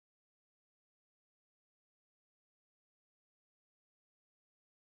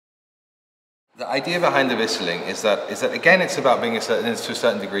The idea behind the Wisseling is that again it's about being to a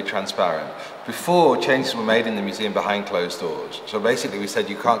certain degree transparent. Before, changes were made in the museum behind closed doors. So basically we said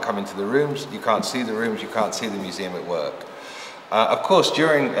you can't come into the rooms, you can't see the rooms, you can't see the museum at work. Of course,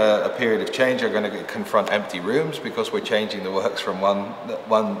 during a period of change, you're going to confront empty rooms because we're changing the works from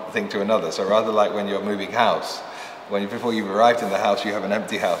one thing to another. So rather like when you're moving house, before you've arrived in the house, you have an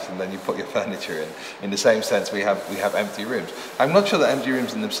empty house and then you put your furniture in. In the same sense, we have empty rooms. I'm not sure that empty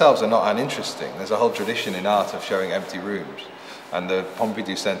rooms in themselves are not uninteresting. There's a whole tradition in art of showing empty rooms. And the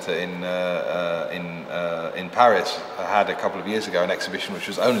Pompidou Center in Paris had a couple of years ago an exhibition which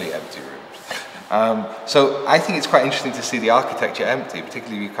was only empty rooms. So I think it's quite interesting to see the architecture empty,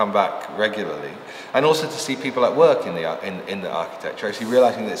 particularly if you come back regularly, and also to see people at work in the architecture, actually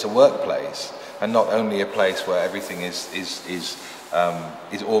realizing that it's a workplace and not only a place where everything is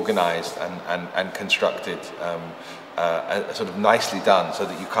organized and constructed sort of nicely done so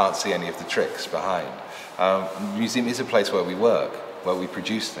that you can't see any of the tricks behind. The museum is a place where we work, where we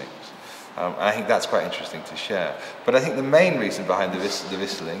produce things. I think that's quite interesting to share. But I think the main reason behind the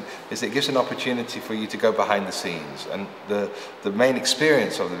Wisseling is that it gives an opportunity for you to go behind the scenes. And the main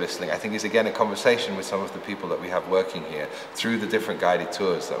experience of the Wisseling, I think, is again a conversation with some of the people that we have working here through the different guided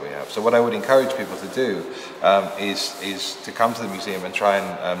tours that we have. So what I would encourage people to do is to come to the museum and try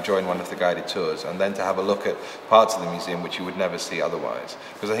and join one of the guided tours, and then to have a look at parts of the museum which you would never see otherwise.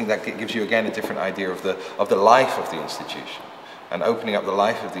 Because I think that gives you again a different idea of the life of the institution. And opening up the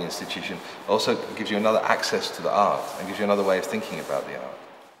life of the institution also gives you another access to the art and gives you another way of thinking about the art.